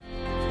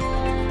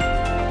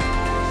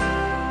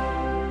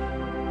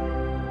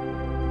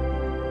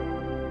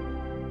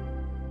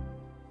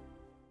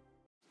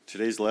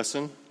Today's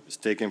lesson is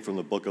taken from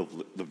the book of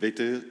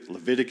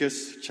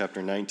Leviticus,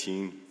 chapter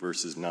 19,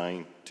 verses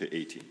 9 to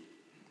 18.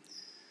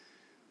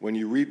 When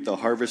you reap the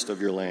harvest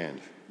of your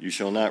land, you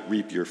shall not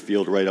reap your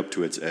field right up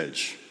to its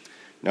edge.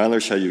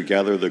 Neither shall you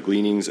gather the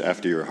gleanings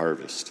after your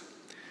harvest.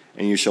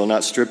 And you shall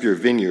not strip your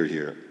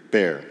vineyard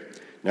bare.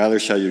 Neither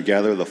shall you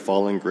gather the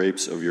fallen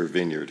grapes of your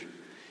vineyard.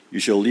 You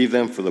shall leave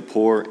them for the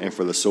poor and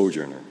for the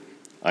sojourner.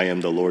 I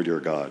am the Lord your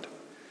God.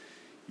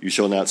 You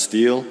shall not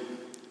steal.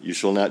 You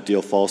shall not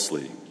deal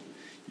falsely.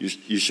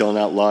 You shall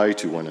not lie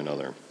to one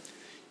another.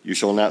 You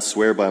shall not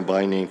swear by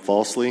my name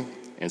falsely,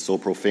 and so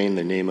profane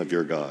the name of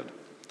your God.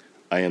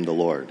 I am the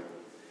Lord.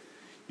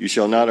 You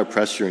shall not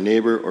oppress your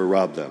neighbor or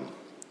rob them.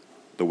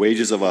 The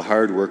wages of a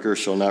hard worker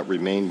shall not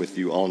remain with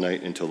you all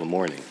night until the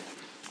morning.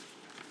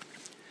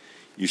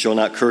 You shall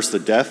not curse the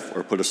deaf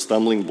or put a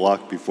stumbling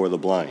block before the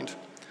blind,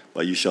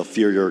 but you shall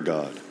fear your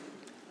God.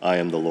 I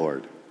am the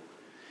Lord.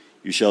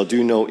 You shall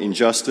do no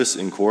injustice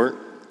in court.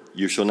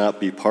 You shall not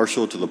be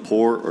partial to the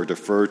poor or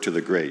defer to the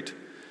great,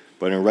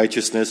 but in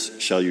righteousness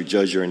shall you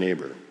judge your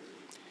neighbor.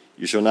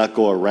 You shall not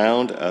go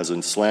around as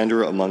in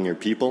slander among your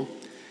people,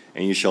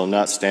 and you shall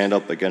not stand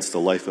up against the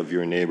life of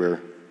your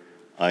neighbor.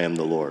 I am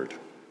the Lord.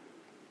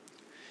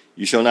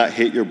 You shall not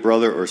hate your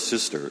brother or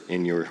sister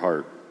in your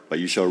heart, but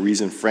you shall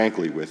reason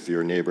frankly with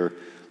your neighbor,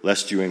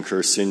 lest you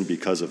incur sin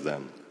because of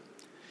them.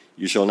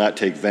 You shall not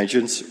take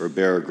vengeance or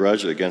bear a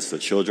grudge against the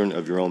children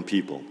of your own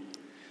people,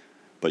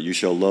 but you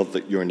shall love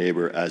your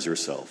neighbor as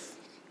yourself.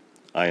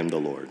 I am the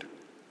Lord.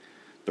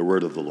 The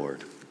word of the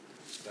Lord.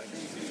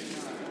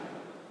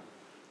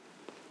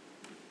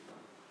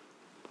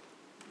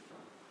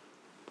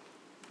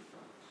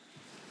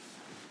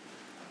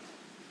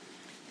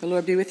 The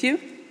Lord be with you.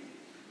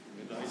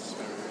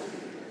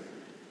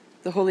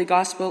 The Holy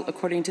Gospel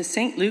according to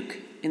St. Luke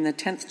in the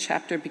 10th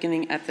chapter,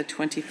 beginning at the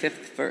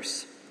 25th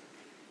verse.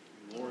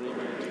 Lord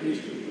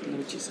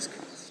Jesus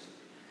Christ.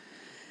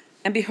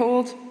 And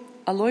behold,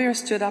 a lawyer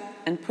stood up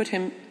and put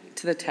him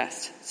to the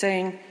test,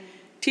 saying,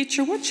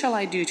 "Teacher, what shall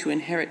I do to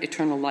inherit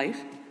eternal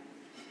life?"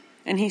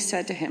 And he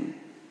said to him,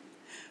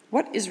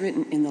 "What is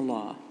written in the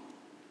law?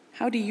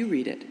 How do you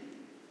read it?"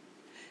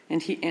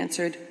 And he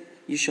answered,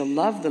 "You shall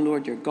love the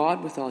Lord your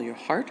God with all your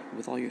heart,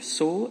 with all your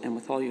soul, and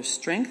with all your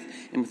strength,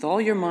 and with all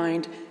your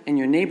mind, and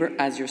your neighbor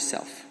as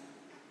yourself."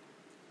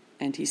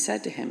 And he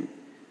said to him,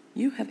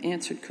 "You have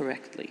answered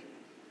correctly.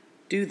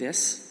 Do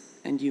this,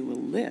 and you will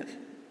live."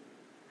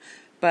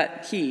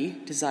 But he,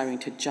 desiring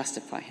to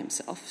justify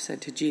himself,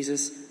 said to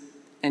Jesus,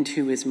 "And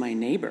who is my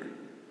neighbor?"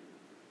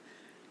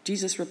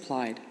 Jesus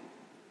replied,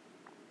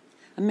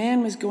 "A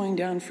man was going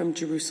down from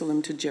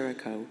Jerusalem to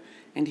Jericho,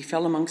 and he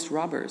fell amongst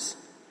robbers,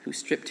 who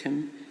stripped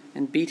him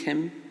and beat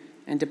him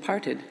and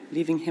departed,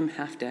 leaving him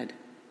half dead.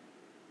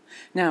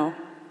 Now,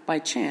 by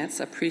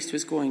chance, a priest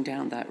was going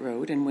down that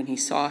road, and when he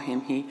saw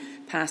him, he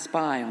passed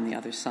by on the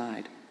other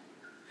side.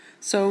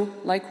 So,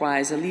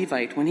 likewise, a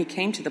Levite, when he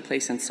came to the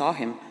place and saw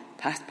him,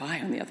 passed by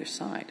on the other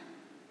side.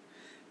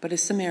 But a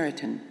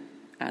Samaritan,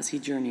 as he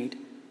journeyed,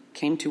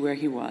 came to where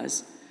he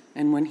was,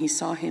 and when he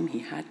saw him, he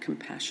had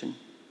compassion.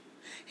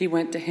 He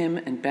went to him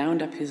and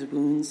bound up his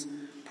wounds,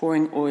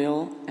 pouring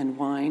oil and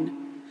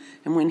wine.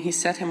 And when he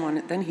set him on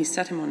it, then he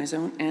set him on his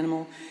own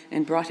animal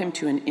and brought him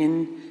to an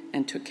inn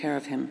and took care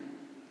of him.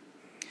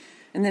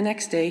 And the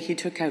next day he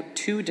took out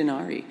 2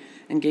 denarii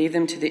and gave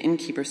them to the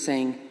innkeeper,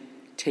 saying,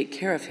 "Take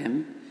care of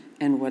him,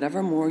 and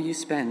whatever more you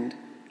spend,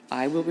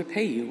 I will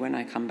repay you when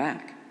I come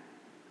back."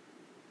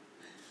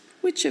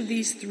 Which of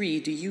these 3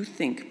 do you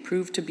think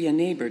proved to be a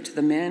neighbor to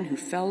the man who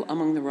fell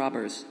among the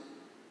robbers?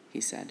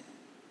 He said.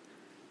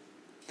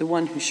 The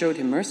one who showed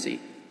him mercy.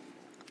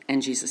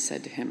 And Jesus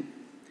said to him,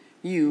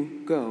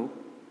 "You go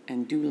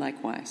and do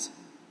likewise."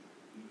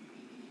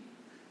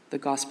 The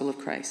Gospel of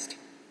Christ.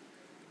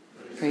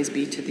 Praise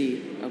be to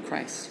thee, O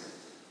Christ.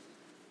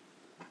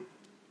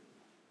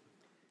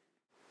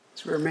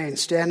 As we remain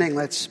standing,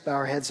 let's bow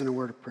our heads in a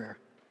word of prayer.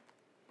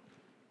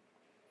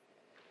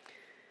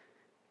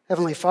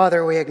 Heavenly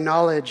Father, we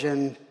acknowledge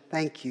and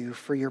thank you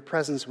for your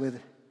presence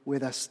with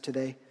us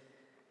today.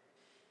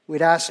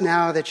 We'd ask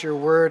now that your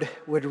word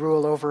would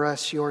rule over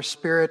us, your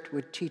spirit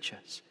would teach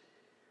us,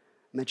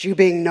 and that you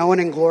being known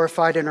and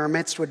glorified in our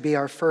midst would be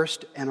our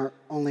first and our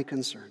only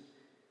concern.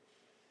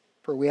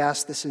 For we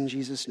ask this in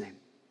Jesus' name.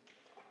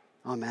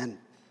 Amen.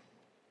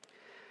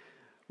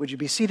 Would you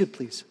be seated,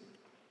 please?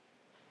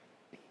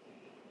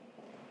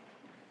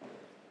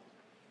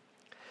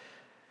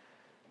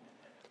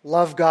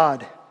 Love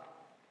God.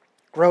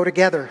 Grow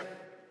together,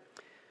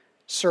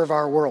 serve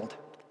our world.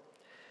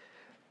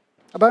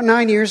 About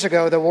 9 years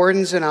ago, the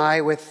Wardens and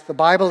I, with the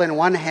Bible in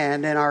one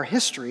hand and our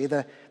history,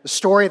 the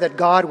story that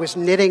God was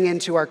knitting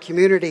into our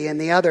community in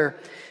the other,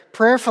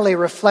 prayerfully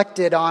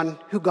reflected on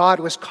who God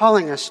was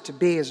calling us to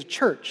be as a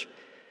church,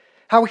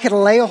 how we could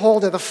lay a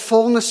hold of the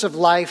fullness of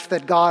life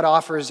that God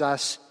offers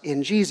us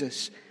in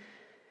Jesus.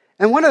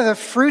 And one of the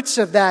fruits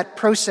of that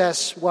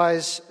process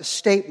was a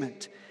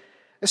statement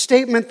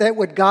that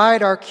would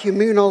guide our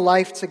communal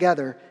life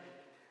together,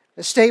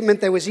 A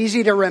statement that was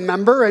easy to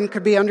remember and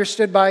could be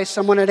understood by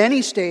someone at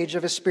any stage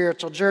of a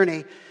spiritual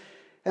journey.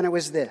 And it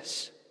was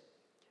this: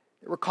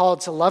 we're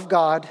called to love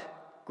God,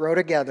 grow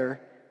together,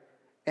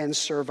 and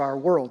serve our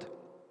world.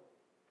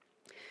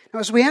 Now,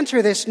 as we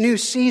enter this new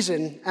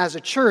season as a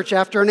church,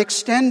 after an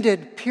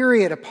extended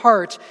period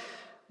apart,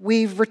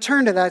 we've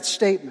returned to that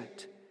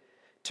statement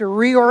to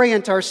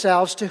reorient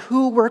ourselves to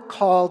who we're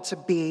called to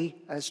be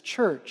as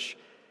church.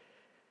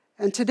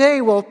 And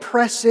today we'll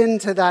press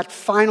into that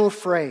final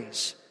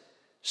phrase,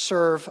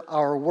 serve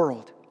our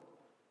world.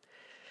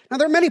 Now,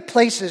 there are many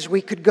places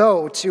we could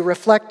go to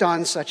reflect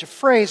on such a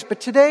phrase,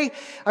 but today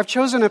I've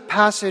chosen a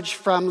passage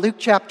from Luke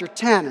chapter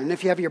 10. And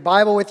if you have your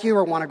Bible with you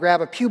or want to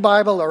grab a pew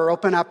Bible or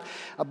open up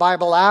a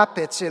Bible app,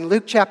 it's in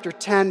Luke chapter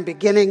 10,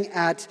 beginning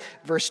at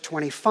verse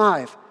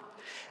 25.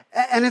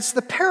 And it's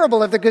the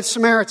parable of the Good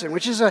Samaritan,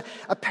 which is a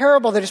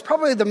parable that is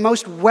probably the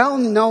most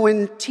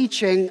well-known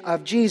teaching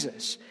of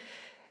Jesus.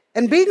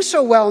 And being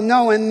so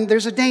well-known,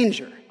 there's a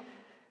danger.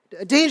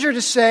 A danger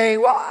to say,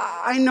 well,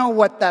 I know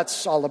what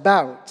that's all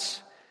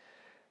about.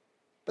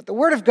 But the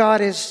Word of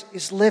God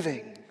is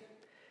living.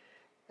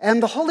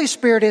 And the Holy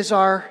Spirit is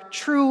our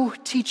true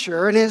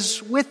teacher and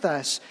is with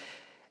us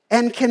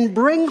and can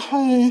bring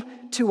home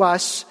to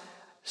us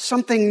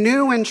something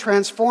new and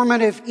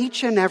transformative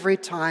each and every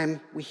time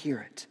we hear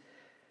it.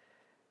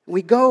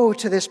 We go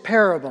to this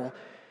parable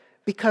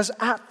because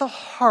at the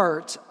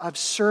heart of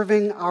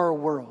serving our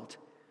world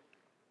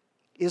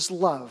is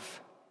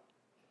love,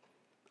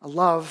 a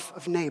love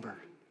of neighbor.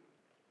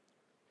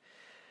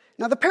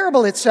 Now, the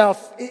parable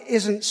itself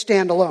isn't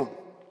standalone.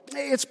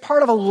 It's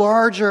part of a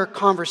larger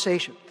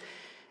conversation.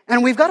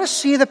 And we've got to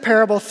see the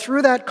parable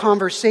through that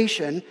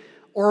conversation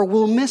or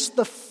we'll miss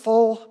the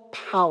full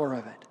power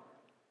of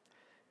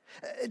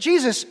it.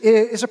 Jesus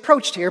is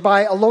approached here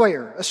by a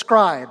lawyer, a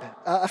scribe,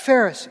 a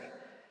Pharisee,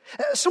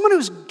 someone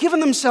who's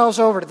given themselves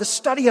over to the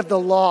study of the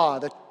law,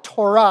 the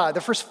Torah,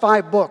 the first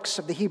 5 books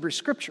of the Hebrew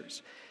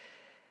Scriptures.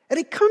 And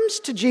he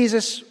comes to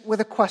Jesus with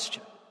a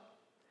question.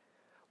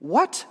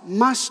 What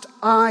must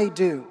I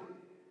do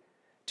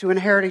to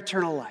inherit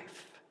eternal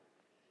life?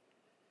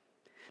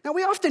 Now,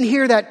 we often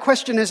hear that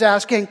question as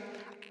asking,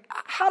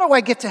 how do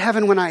I get to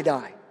heaven when I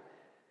die?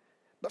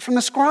 But from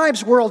the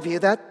scribe's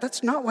worldview,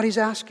 that's not what he's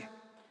asking.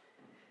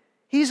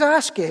 He's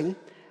asking,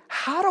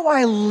 how do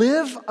I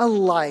live a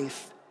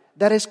life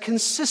that is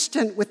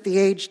consistent with the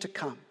age to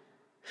come?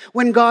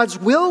 When God's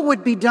will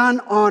would be done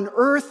on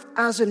earth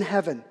as in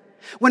heaven.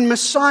 When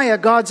Messiah,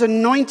 God's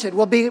anointed,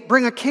 will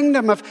bring a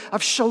kingdom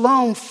of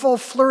shalom, full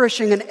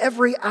flourishing in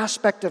every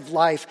aspect of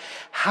life.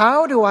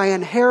 How do I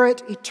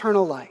inherit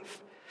eternal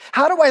life?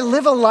 How do I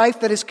live a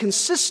life that is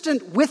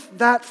consistent with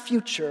that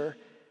future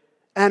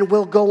and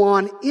will go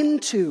on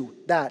into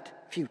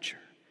that future?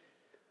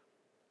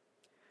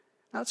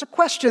 Now, it's a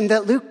question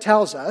that Luke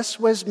tells us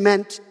was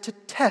meant to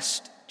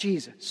test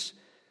Jesus,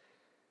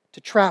 to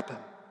trap him.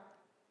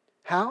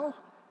 How?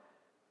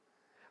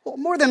 Well,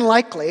 more than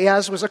likely,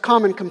 as was a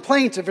common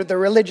complaint of the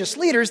religious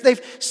leaders,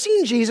 they've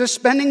seen Jesus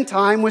spending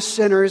time with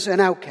sinners and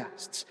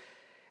outcasts.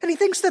 And he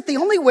thinks that the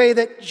only way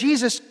that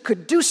Jesus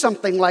could do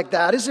something like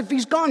that is if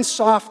he's gone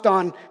soft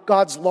on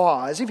God's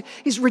law, as if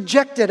he's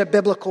rejected a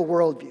biblical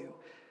worldview.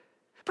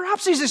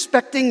 Perhaps he's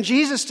expecting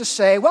Jesus to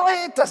say, well,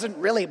 it doesn't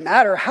really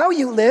matter how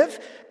you live.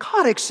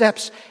 God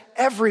accepts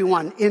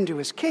everyone into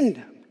his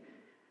kingdom.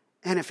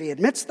 And if he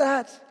admits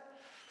that,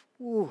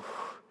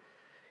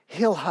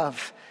 he'll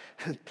have...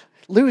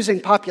 Losing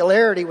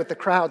popularity with the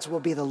crowds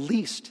will be the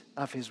least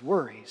of his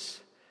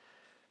worries.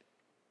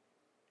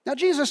 Now,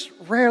 Jesus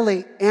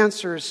rarely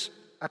answers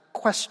a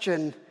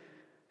question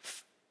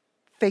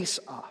face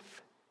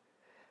off.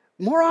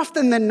 More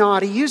often than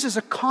not, he uses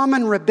a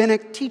common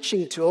rabbinic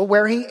teaching tool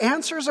where he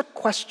answers a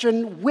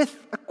question with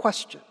a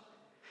question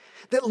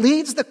that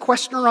leads the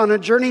questioner on a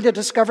journey to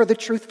discover the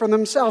truth for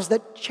themselves,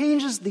 that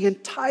changes the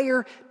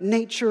entire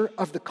nature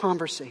of the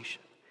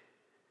conversation.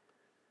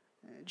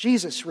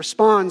 Jesus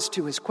responds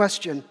to his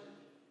question,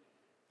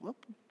 well,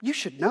 you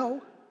should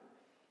know.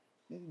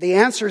 The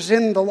answer's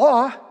in the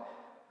law.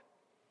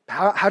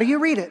 How do you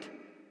read it?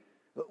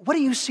 What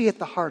do you see at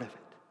the heart of it?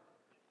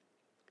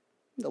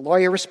 The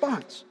lawyer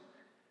responds,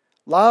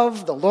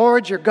 love the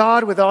Lord your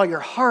God with all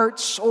your heart,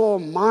 soul,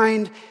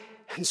 mind,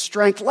 and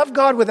strength. Love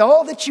God with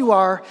all that you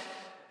are,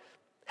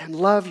 and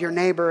love your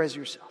neighbor as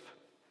yourself.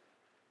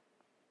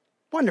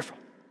 Wonderful.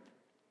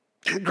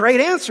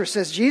 Great answer,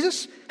 says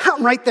Jesus.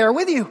 I'm right there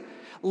with you.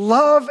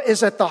 Love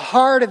is at the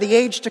heart of the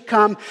age to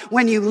come.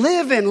 When you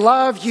live in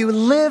love, you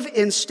live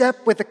in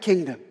step with the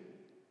kingdom.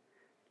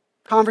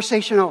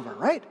 Conversation over,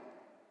 right?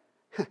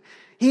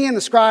 He and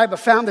the scribe have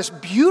found this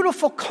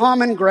beautiful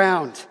common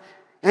ground,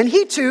 and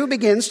he too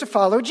begins to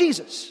follow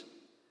Jesus.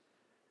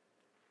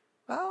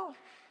 Well,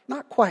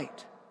 not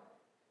quite.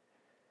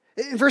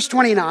 In verse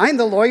 29,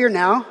 the lawyer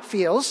now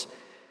feels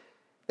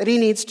that he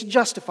needs to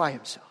justify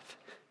himself.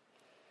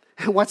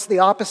 And what's the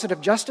opposite of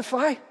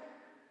justify?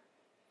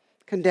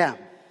 Condemn.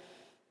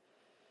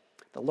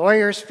 The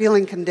lawyer's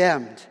feeling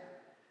condemned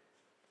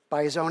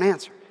by his own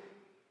answer.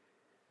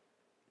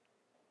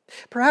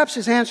 Perhaps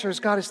his answer has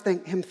got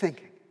him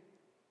thinking,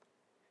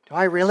 do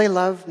I really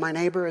love my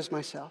neighbor as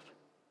myself?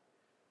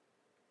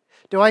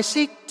 Do I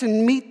seek to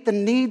meet the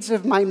needs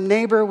of my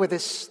neighbor with the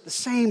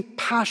same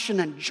passion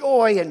and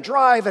joy and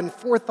drive and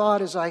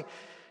forethought as I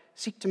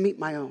seek to meet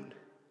my own?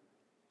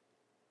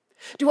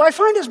 Do I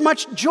find as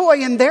much joy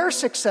in their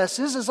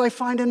successes as I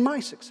find in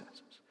my successes?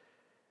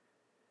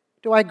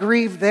 Do I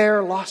grieve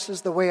their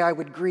losses the way I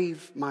would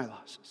grieve my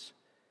losses?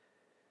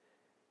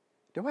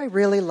 Do I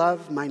really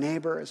love my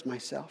neighbor as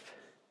myself?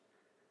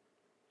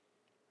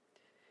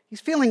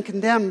 He's feeling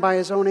condemned by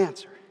his own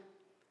answer.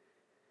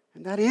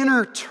 And that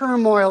inner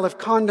turmoil of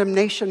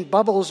condemnation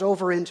bubbles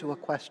over into a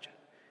question.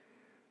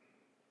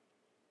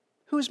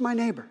 Who's my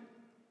neighbor?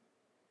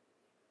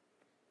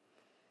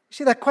 You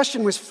see, that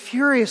question was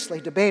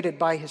furiously debated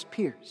by his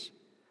peers.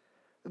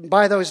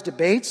 By those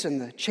debates and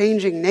the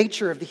changing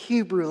nature of the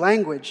Hebrew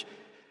language,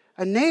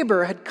 a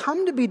neighbor had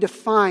come to be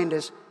defined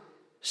as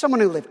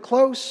someone who lived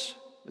close,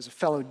 was a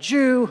fellow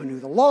Jew, who knew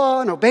the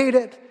law and obeyed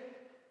it.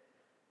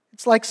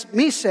 It's like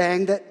me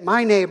saying that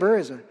my neighbor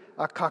is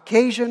a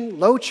Caucasian,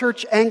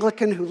 low-church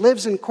Anglican who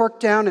lives in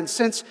Corktown, and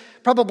since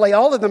probably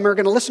all of them are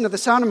going to listen to the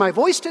sound of my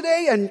voice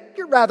today, and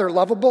you're rather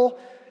lovable,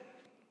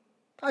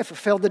 I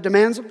fulfilled the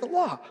demands of the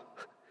law.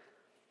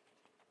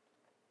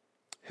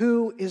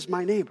 Who is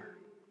my neighbor?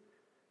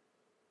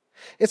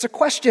 It's a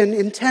question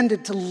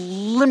intended to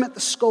limit the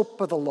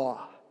scope of the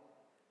law,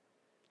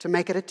 to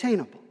make it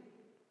attainable.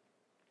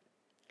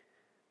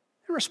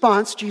 In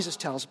response, Jesus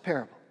tells a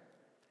parable.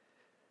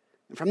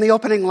 And from the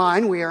opening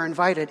line, we are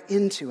invited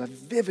into a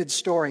vivid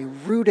story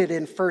rooted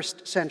in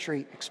first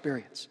century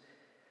experience.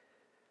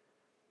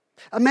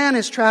 A man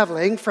is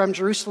traveling from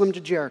Jerusalem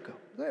to Jericho.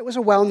 It was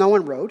a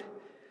well-known road,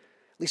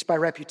 at least by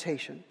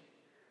reputation.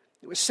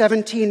 It was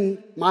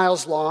 17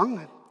 miles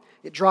long.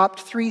 It dropped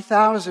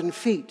 3,000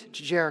 feet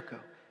to Jericho,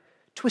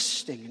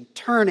 twisting and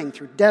turning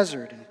through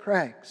desert and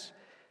crags.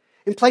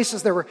 In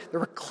places there were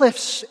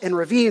cliffs and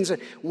ravines, and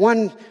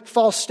one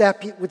false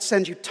step would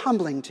send you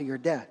tumbling to your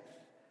death.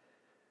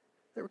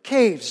 There were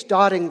caves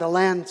dotting the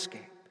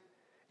landscape,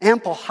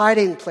 ample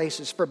hiding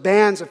places for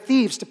bands of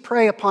thieves to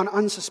prey upon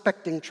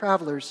unsuspecting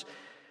travelers.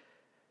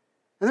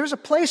 And there was a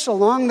place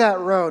along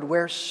that road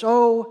where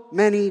so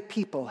many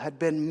people had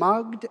been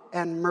mugged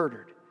and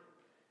murdered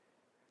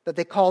that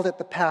they called it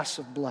the Pass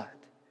of Blood.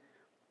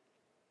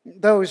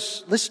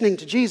 Those listening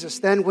to Jesus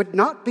then would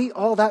not be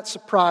all that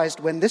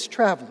surprised when this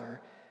traveler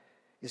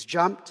is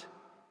jumped,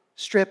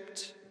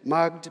 stripped,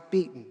 mugged,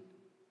 beaten,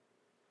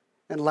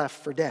 and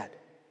left for dead.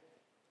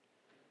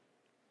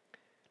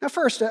 Now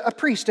first, a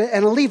priest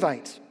and a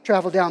Levite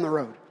travel down the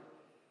road.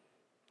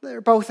 They're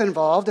both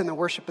involved in the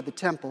worship of the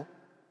temple,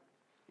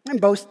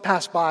 and both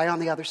pass by on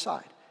the other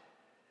side.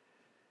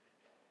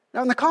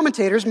 Now in the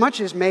commentators, much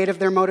is made of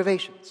their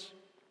motivations.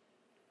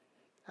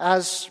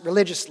 As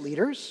religious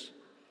leaders,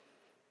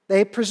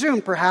 they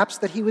presumed perhaps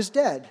that he was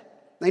dead.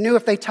 They knew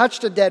if they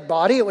touched a dead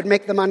body, it would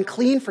make them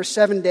unclean for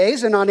 7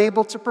 days and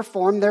unable to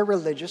perform their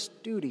religious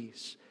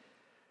duties.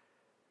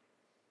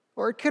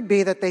 Or it could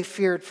be that they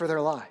feared for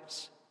their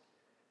lives.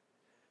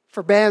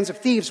 For bands of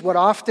thieves would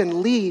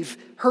often leave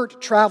hurt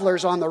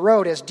travelers on the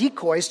road as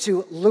decoys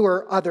to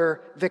lure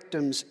other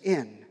victims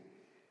in.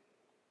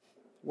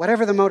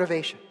 Whatever the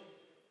motivation,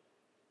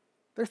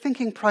 they're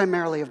thinking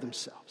primarily of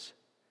themselves.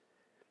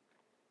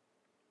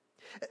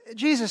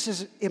 Jesus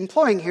is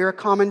employing here a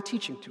common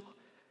teaching tool,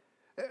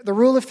 the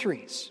rule of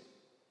threes.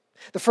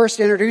 The first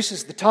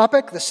introduces the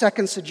topic, the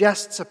second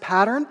suggests a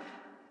pattern,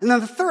 and then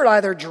the third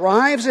either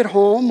drives it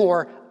home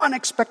or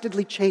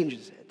unexpectedly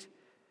changes it.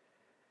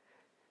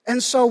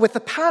 And so with the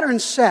pattern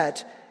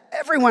set,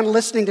 everyone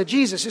listening to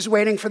Jesus is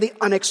waiting for the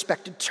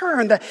unexpected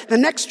turn. The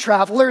next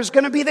traveler is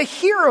going to be the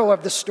hero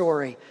of the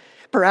story.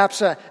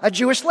 Perhaps a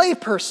Jewish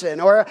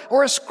layperson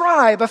or a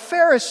scribe, a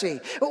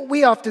Pharisee.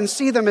 We often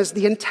see them as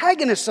the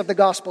antagonists of the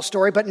gospel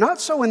story, but not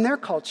so in their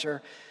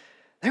culture.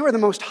 They were the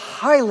most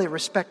highly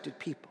respected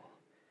people.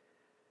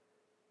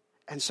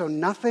 And so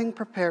nothing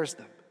prepares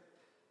them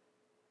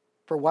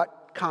for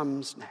what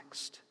comes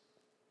next.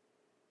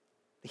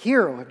 The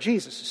hero of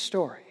Jesus'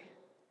 story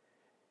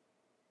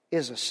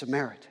is a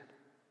Samaritan.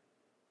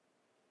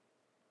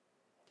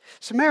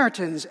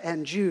 Samaritans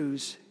and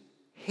Jews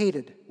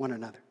hated one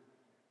another.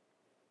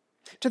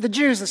 To the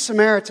Jews, the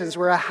Samaritans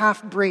were a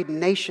half-breed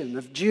nation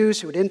of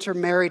Jews who had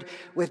intermarried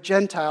with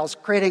Gentiles,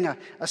 creating a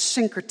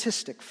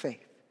syncretistic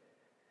faith.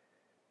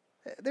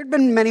 There had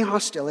been many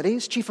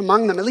hostilities. Chief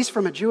among them, at least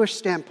from a Jewish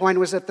standpoint,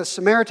 was that the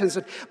Samaritans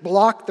had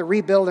blocked the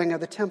rebuilding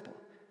of the temple.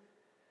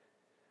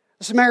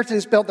 The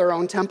Samaritans built their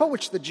own temple,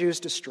 which the Jews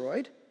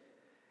destroyed.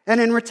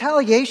 And in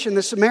retaliation,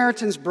 the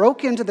Samaritans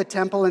broke into the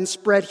temple and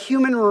spread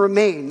human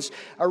remains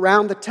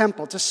around the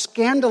temple to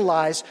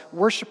scandalize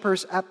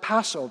worshipers at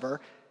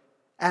Passover,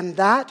 and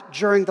that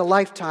during the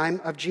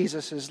lifetime of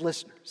Jesus'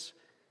 listeners.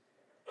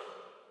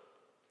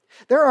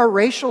 There are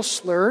racial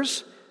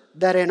slurs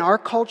that in our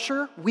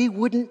culture we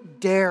wouldn't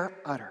dare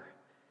utter.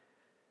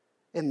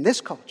 In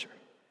this culture,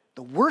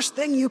 the worst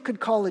thing you could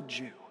call a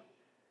Jew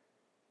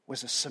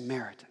was a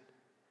Samaritan.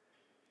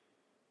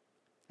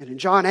 And in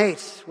John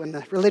 8, when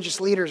the religious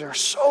leaders are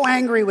so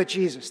angry with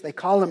Jesus, they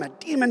call him a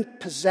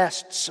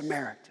demon-possessed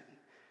Samaritan.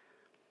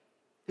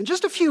 And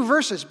just a few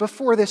verses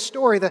before this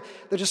story, the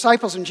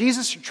disciples and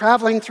Jesus are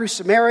traveling through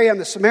Samaria, and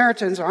the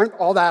Samaritans aren't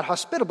all that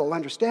hospitable,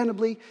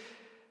 understandably.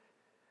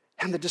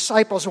 And the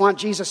disciples want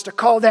Jesus to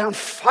call down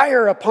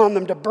fire upon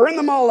them, to burn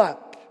them all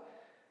up.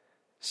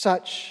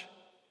 Such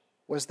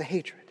was the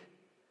hatred.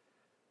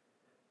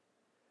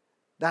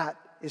 That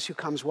is who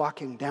comes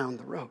walking down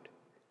the road.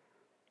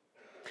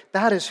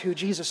 That is who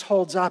Jesus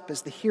holds up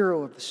as the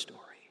hero of the story.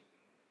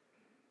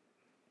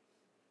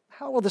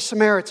 How will the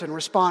Samaritan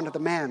respond to the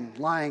man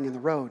lying in the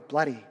road,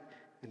 bloody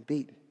and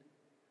beaten?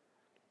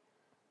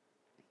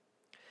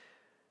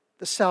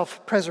 The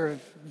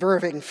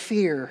self-preserving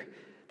fear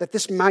that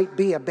this might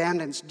be a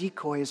bandit's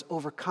decoy is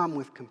overcome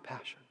with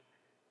compassion.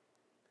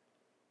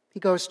 He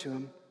goes to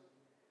him.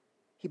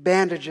 He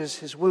bandages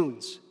his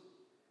wounds.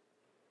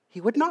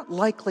 He would not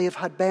likely have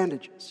had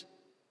bandages.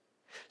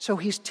 So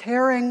he's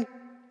tearing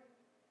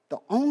the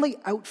only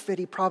outfit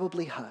he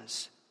probably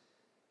has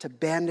to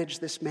bandage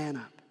this man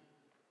up.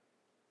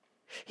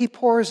 He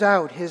pours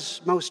out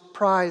his most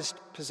prized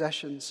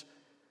possessions,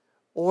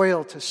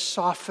 oil to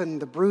soften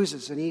the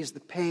bruises and ease the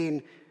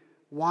pain,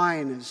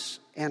 wine as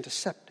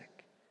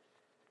antiseptic.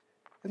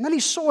 And then he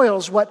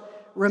soils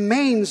what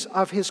remains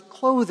of his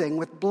clothing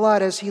with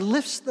blood as he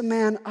lifts the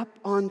man up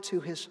onto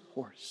his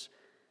horse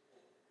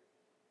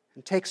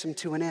and takes him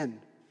to an inn.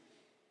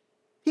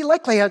 He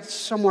likely had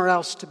somewhere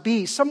else to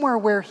be, somewhere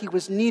where he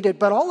was needed,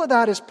 but all of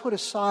that is put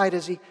aside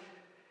as he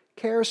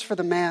cares for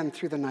the man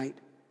through the night.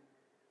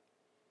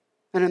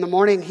 And in the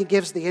morning, he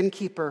gives the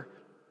innkeeper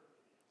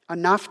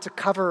enough to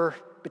cover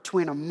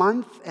between a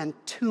month and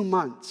 2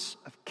 months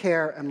of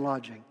care and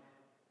lodging,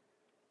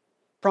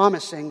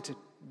 promising to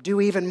do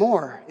even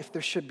more if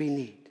there should be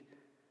need.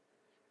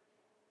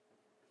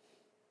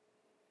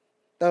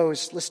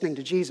 Those listening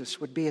to Jesus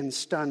would be in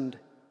stunned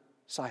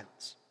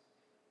silence.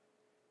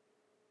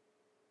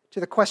 To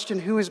the question,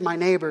 who is my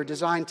neighbor,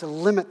 designed to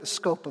limit the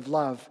scope of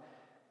love,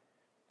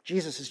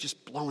 Jesus is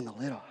just blowing the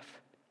lid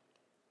off.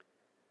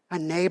 A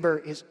neighbor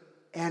is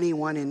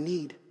anyone in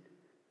need,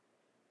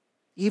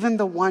 even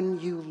the one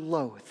you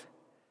loathe,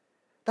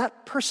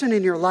 that person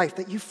in your life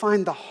that you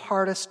find the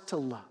hardest to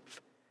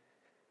love.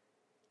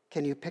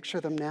 Can you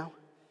picture them now?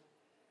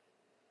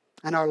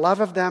 And our love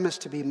of them is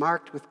to be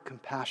marked with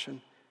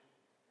compassion,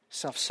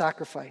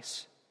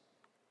 self-sacrifice,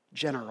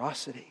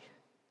 generosity.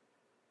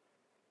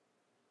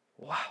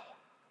 Wow.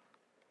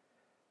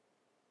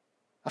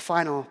 A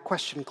final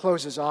question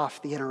closes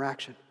off the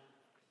interaction.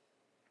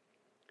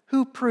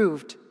 Who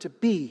proved to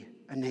be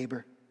a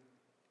neighbor?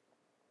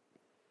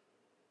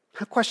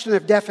 A question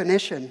of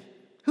definition,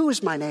 who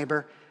is my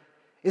neighbor,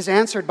 is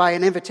answered by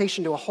an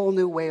invitation to a whole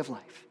new way of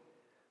life.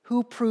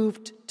 Who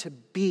proved to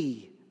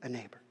be a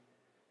neighbor?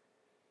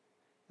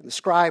 And the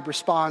scribe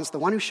responds, the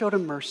one who showed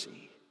him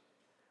mercy.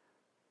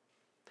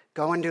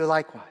 Go and do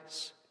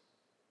likewise.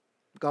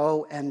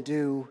 Go and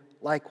do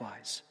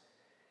likewise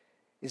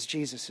is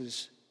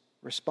Jesus'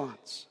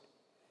 response.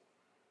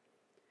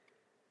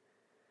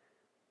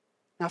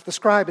 Now, if the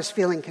scribe is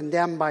feeling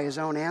condemned by his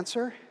own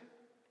answer,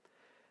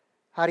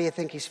 how do you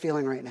think he's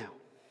feeling right now?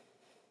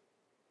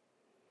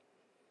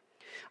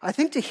 I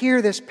think to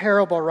hear this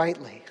parable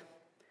rightly,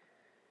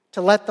 to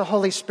let the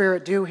Holy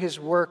Spirit do his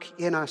work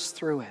in us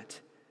through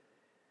it,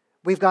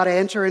 we've got to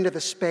enter into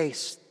the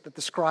space that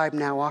the scribe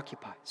now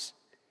occupies.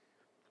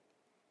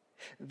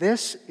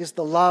 This is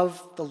the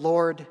love the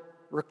Lord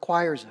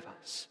requires of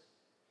us.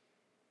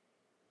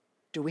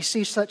 Do we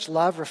see such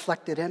love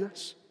reflected in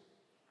us?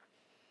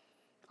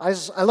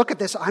 As I look at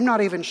this, I'm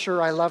not even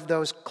sure I love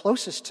those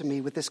closest to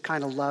me with this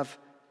kind of love.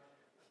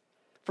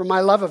 For my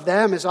love of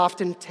them is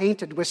often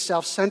tainted with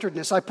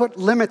self-centeredness. I put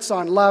limits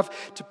on love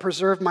to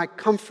preserve my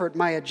comfort,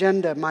 my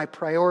agenda, my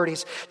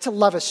priorities. To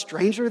love a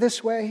stranger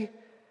this way,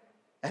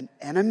 an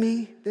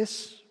enemy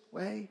this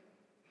way.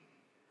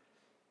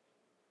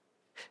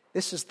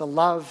 This is the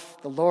love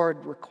the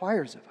Lord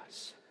requires of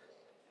us.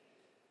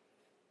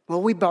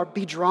 Will we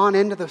be drawn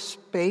into the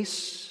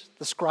space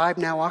the scribe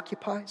now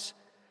occupies?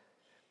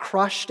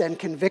 Crushed and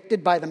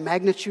convicted by the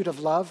magnitude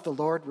of love the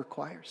Lord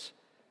requires?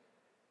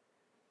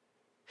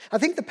 I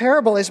think the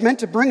parable is meant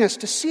to bring us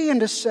to see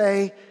and to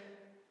say,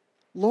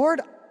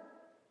 Lord,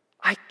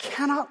 I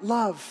cannot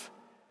love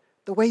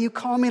the way you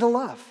call me to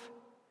love.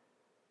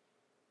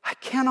 I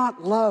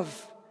cannot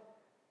love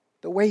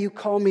the way you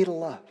call me to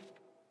love.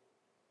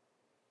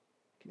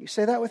 Can you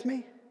say that with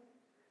me?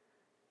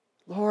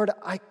 Lord,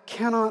 I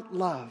cannot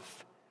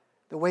love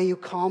the way you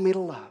call me to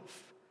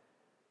love.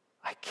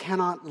 I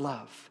cannot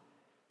love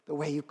the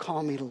way you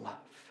call me to love.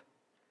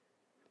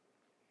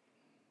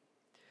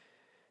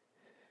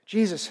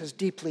 Jesus has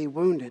deeply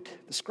wounded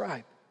the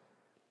scribe.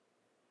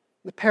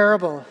 The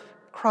parable,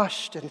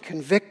 crushed and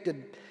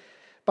convicted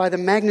by the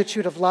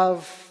magnitude of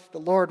love the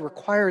Lord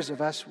requires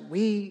of us,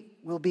 we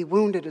will be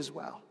wounded as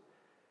well.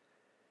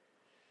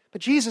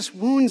 But Jesus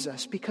wounds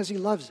us because he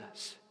loves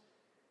us.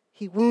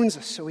 He wounds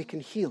us so he can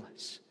heal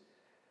us.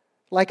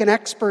 Like an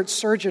expert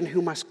surgeon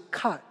who must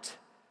cut,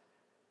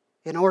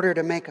 in order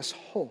to make us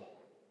whole.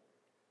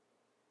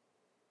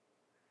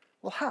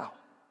 Well, how?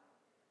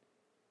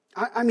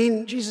 I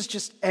mean, Jesus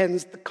just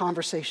ends the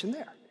conversation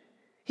there.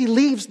 He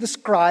leaves the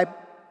scribe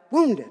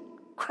wounded,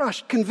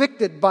 crushed,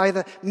 convicted by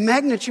the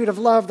magnitude of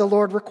love the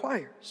Lord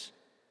requires.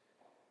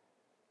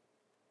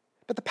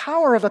 But the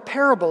power of a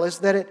parable is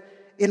that it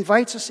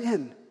invites us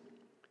in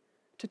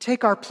to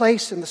take our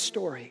place in the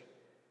story,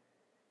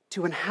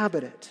 to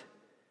inhabit it,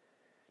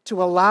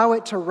 to allow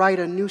it to write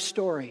a new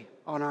story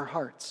on our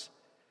hearts.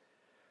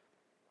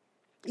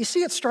 You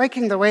see, it's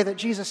striking the way that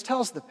Jesus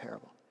tells the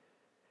parable.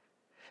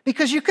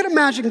 Because you could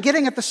imagine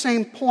getting at the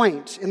same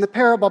point in the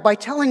parable by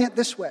telling it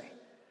this way.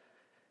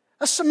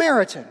 A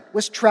Samaritan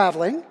was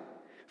traveling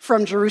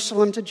from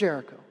Jerusalem to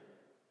Jericho,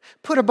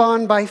 put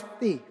upon by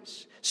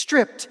thieves,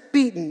 stripped,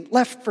 beaten,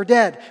 left for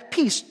dead.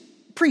 Priest,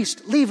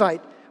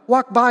 Levite,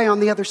 walked by on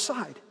the other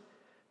side.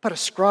 But a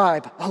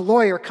scribe, a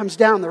lawyer, comes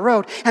down the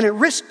road, and at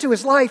risk to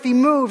his life, he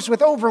moves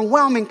with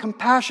overwhelming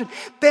compassion,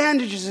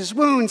 bandages his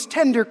wounds,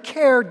 tender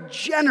care,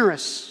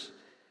 generous.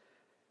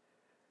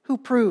 Who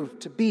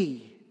proved to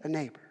be a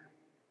neighbor?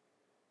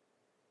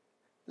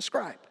 The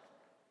scribe.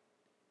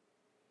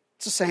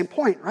 It's the same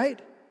point, right?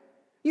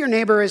 Your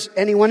neighbor is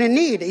anyone in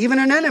need, even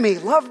an enemy.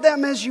 Love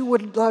them as you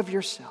would love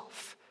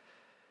yourself.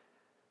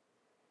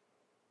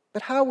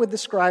 But how would the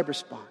scribe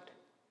respond?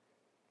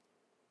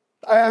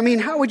 I mean,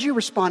 how would you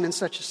respond in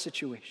such a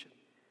situation?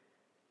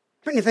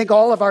 Don't you think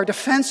all of our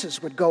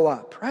defenses would go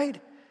up,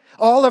 right?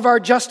 All of our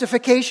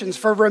justifications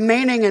for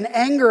remaining in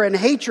anger and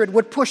hatred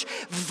would push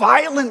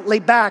violently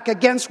back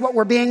against what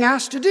we're being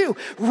asked to do.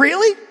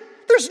 Really?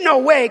 There's no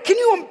way.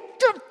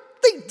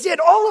 They did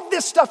all of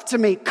this stuff to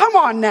me. Come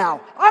on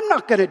now. I'm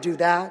not going to do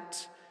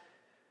that.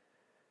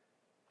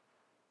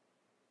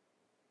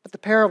 But the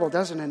parable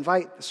doesn't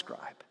invite the scribe.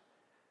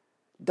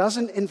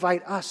 Doesn't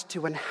invite us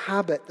to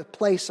inhabit the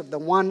place of the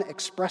one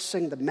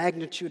expressing the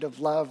magnitude of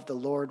love the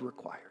Lord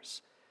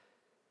requires.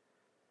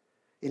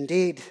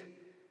 Indeed,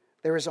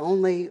 there is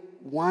only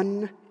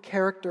one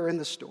character in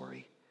the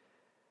story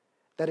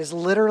that has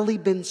literally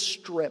been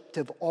stripped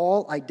of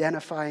all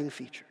identifying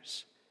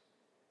features.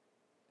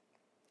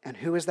 And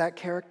who is that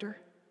character?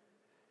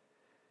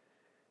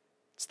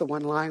 It's the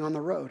one lying on the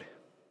road,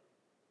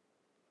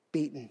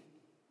 beaten,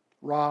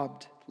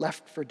 robbed,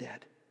 left for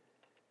dead.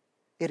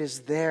 It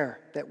is there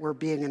that we're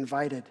being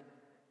invited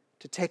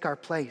to take our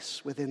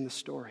place within the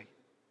story.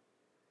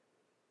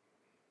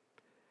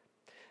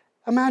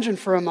 Imagine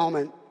for a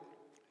moment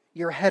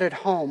you're headed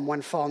home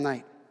one fall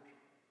night.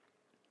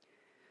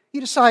 You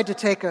decide to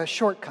take a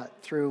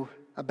shortcut through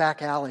a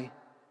back alley.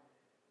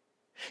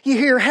 You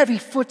hear heavy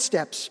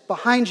footsteps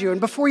behind you,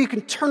 and before you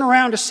can turn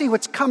around to see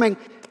what's coming,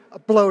 a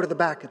blow to the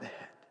back of the head.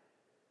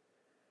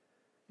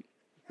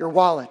 Your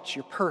wallet,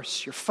 your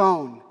purse, your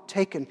phone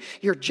taken,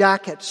 your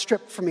jacket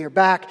stripped from your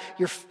back,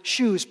 your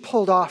shoes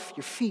pulled off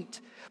your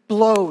feet,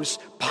 blows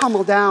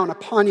pummel down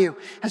upon you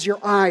as your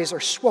eyes are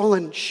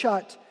swollen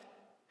shut.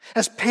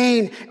 As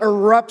pain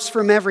erupts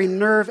from every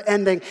nerve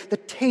ending, the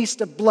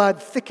taste of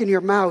blood thick in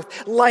your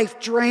mouth, life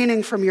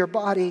draining from your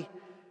body.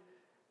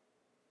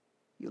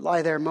 You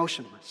lie there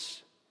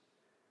motionless,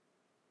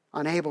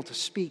 unable to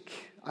speak,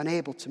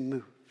 unable to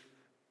move.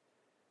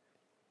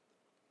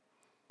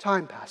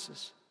 Time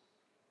passes.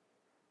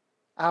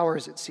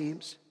 Hours, it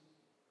seems.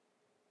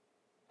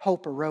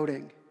 Hope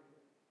eroding.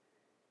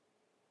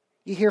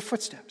 You hear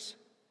footsteps.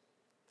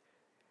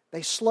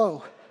 They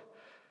slow.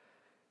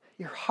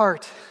 Your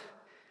heart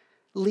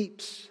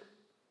leaps,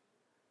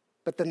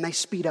 but then they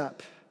speed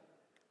up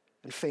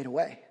and fade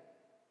away.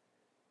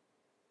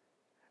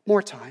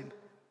 More time.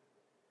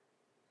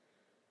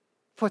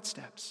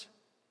 Footsteps.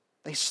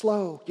 They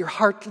slow. Your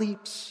heart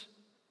leaps.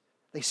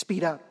 They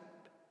speed up,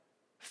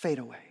 fade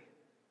away.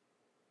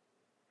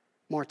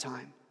 More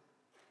time.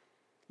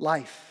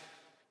 Life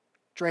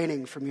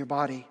draining from your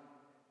body.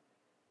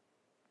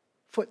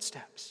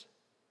 Footsteps.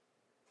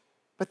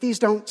 But these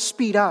don't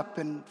speed up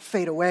and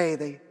fade away.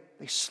 They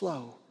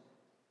slow.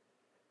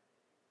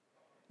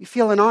 You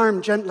feel an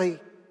arm gently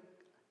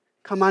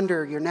come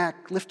under your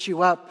neck, lift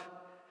you up,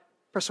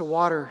 press a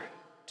water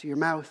to your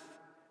mouth.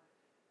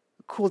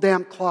 A cool,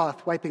 damp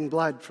cloth wiping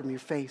blood from your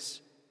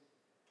face.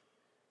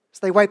 As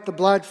they wipe the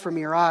blood from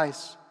your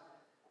eyes,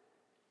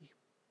 you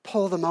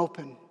pull them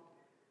open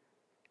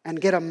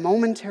and get a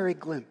momentary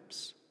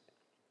glimpse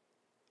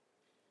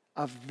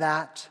of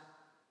that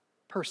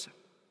person.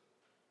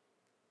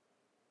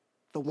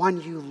 The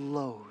one you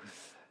loathe.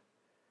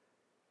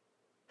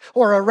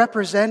 Or a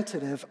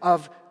representative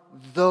of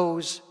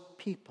those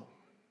people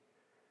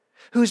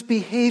whose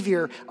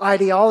behavior,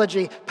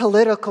 ideology,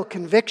 political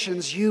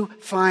convictions you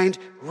find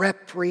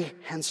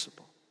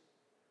reprehensible.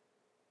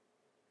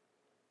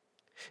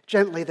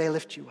 Gently they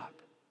lift you up,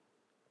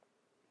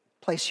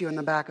 place you in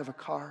the back of a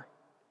car,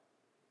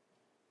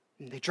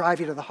 and they drive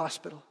you to the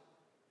hospital.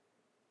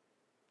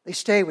 They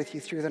stay with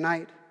you through the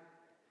night.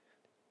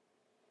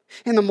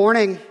 In the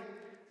morning,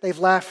 they've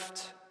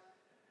left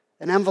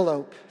an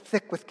envelope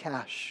thick with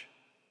cash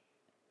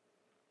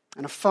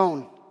and a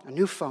phone, a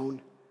new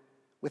phone,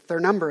 with their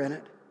number in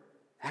it.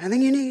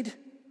 Anything you need,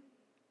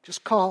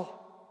 Just call.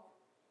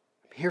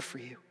 I'm here for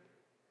you.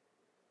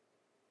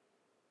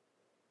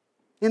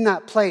 In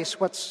that place,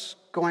 what's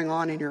going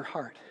on in your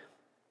heart?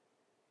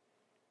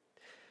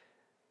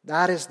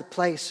 That is the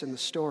place in the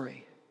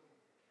story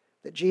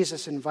that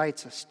Jesus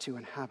invites us to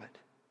inhabit.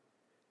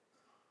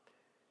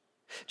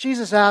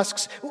 Jesus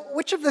asks,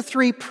 which of the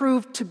three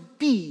proved to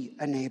be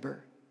a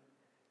neighbor?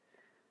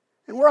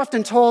 And we're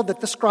often told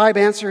that the scribe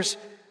answers,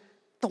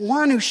 the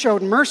one who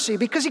showed mercy,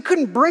 because he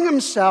couldn't bring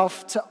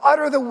himself to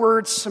utter the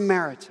word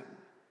Samaritan.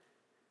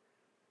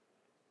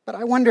 But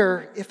I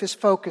wonder if his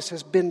focus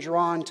has been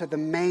drawn to the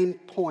main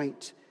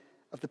point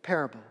of the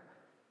parable.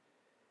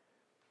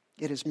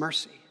 It is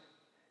mercy.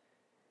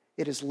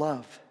 It is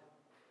love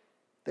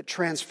that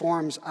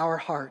transforms our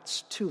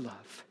hearts to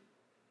love.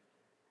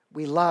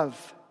 We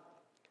love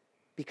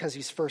because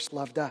he's first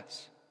loved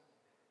us.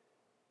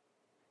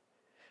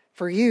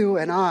 For you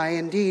and I,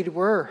 indeed,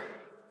 were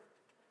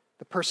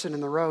the person in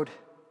the road,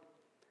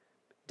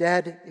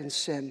 dead in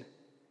sin,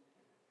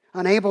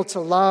 unable to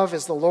love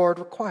as the Lord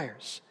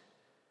requires,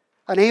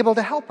 unable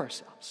to help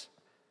ourselves.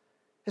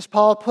 As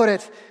Paul put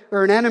it,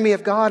 we're an enemy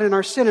of God in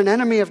our sin, an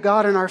enemy of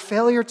God in our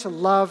failure to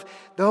love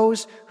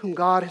those whom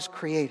God has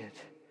created.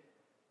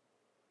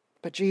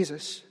 But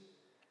Jesus,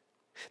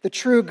 the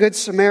true Good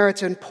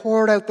Samaritan,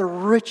 poured out the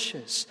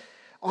riches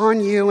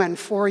on you and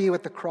for you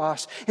at the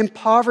cross,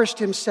 impoverished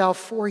himself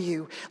for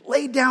you,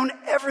 laid down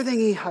everything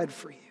he had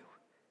for you.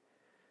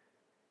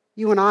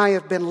 You and I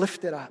have been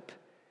lifted up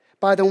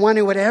by the one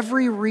who had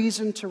every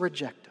reason to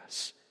reject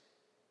us.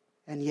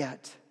 And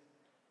yet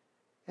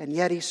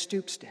he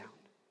stoops down,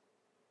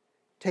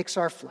 takes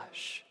our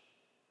flesh,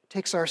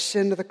 takes our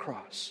sin to the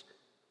cross,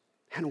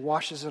 and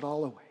washes it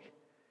all away,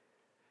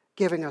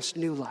 giving us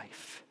new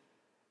life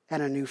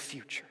and a new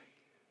future.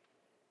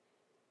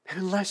 And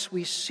unless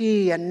we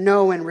see and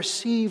know and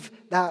receive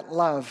that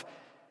love,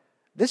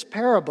 this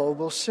parable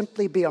will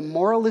simply be a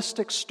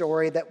moralistic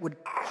story that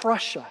would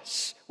crush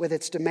us with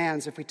its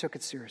demands if we took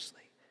it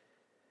seriously.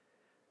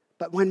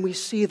 But when we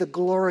see the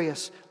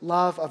glorious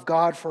love of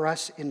God for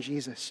us in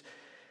Jesus,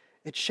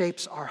 it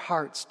shapes our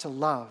hearts to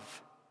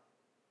love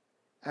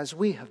as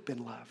we have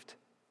been loved.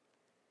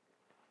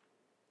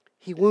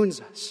 He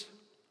wounds us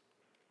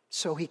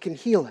so he can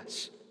heal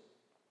us.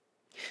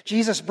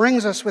 Jesus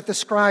brings us with the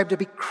scribe to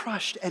be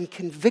crushed and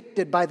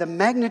convicted by the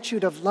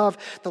magnitude of love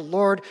the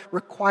Lord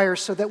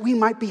requires so that we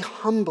might be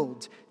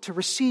humbled to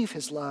receive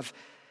his love.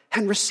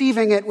 And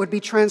receiving it would be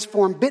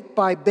transformed bit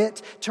by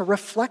bit to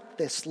reflect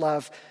this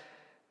love.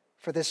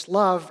 For this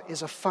love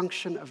is a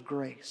function of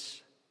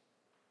grace.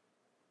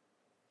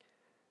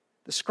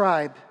 The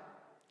scribe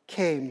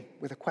came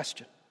with a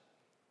question.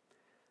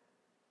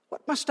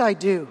 What must I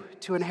do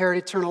to inherit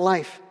eternal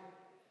life?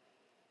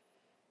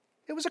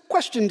 It was a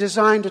question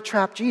designed to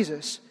trap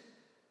Jesus,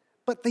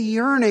 but the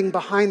yearning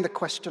behind the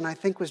question, I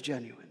think, was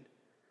genuine.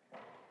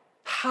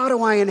 How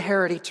do I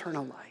inherit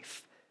eternal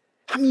life?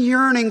 I'm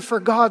yearning for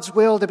God's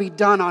will to be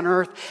done on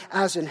earth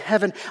as in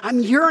heaven.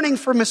 I'm yearning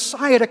for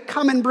Messiah to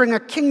come and bring a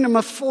kingdom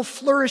of full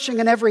flourishing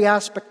in every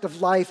aspect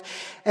of life.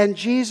 And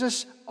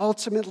Jesus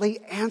ultimately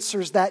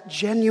answers that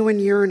genuine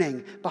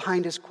yearning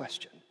behind his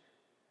question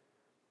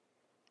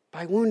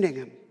by wounding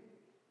him,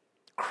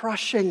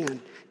 crushing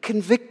and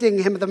convicting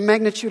him of the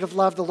magnitude of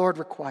love the Lord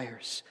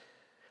requires,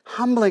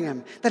 humbling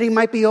him that he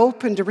might be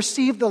open to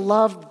receive the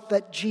love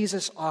that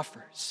Jesus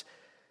offers,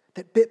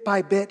 that bit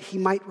by bit he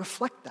might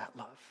reflect that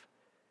love.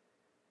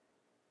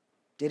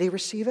 Did he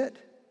receive it?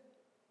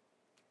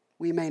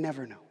 We may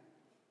never know.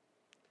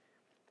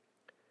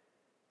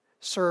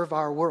 Serve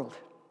our world.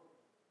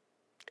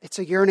 It's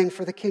a yearning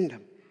for the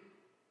kingdom,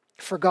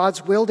 for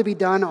God's will to be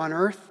done on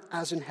earth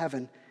as in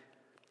heaven.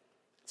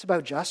 It's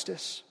about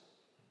justice,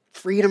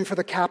 freedom for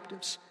the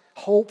captives,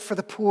 hope for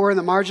the poor and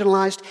the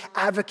marginalized,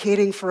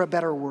 advocating for a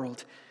better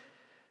world.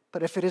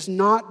 But if it is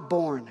not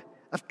born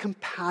of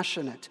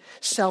compassionate,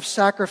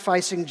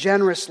 self-sacrificing,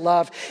 generous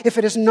love, if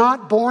it is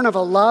not born of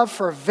a love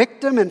for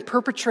victim and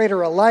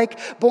perpetrator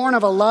alike, born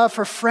of a love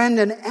for friend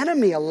and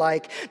enemy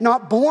alike,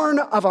 not born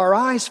of our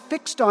eyes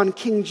fixed on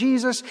King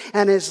Jesus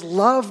and his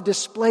love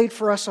displayed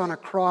for us on a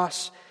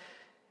cross,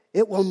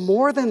 it will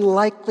more than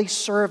likely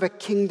serve a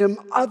kingdom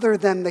other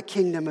than the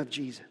kingdom of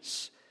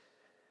Jesus.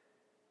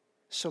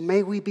 So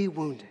may we be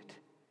wounded,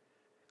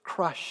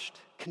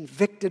 crushed,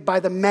 convicted by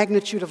the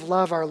magnitude of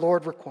love our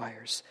Lord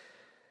requires,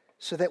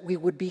 so that we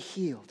would be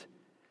healed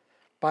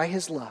by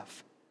his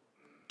love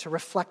to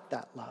reflect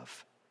that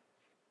love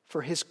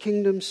for his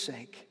kingdom's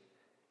sake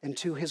and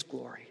to his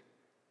glory.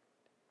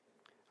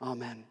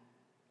 Amen.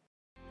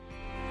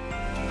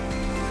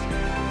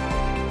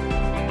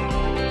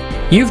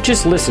 You've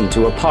just listened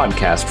to a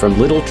podcast from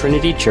Little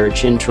Trinity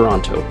Church in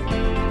Toronto.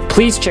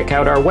 Please check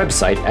out our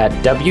website at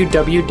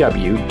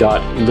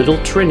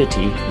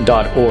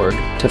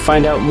www.littletrinity.org to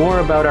find out more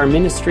about our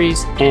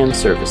ministries and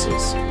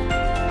services.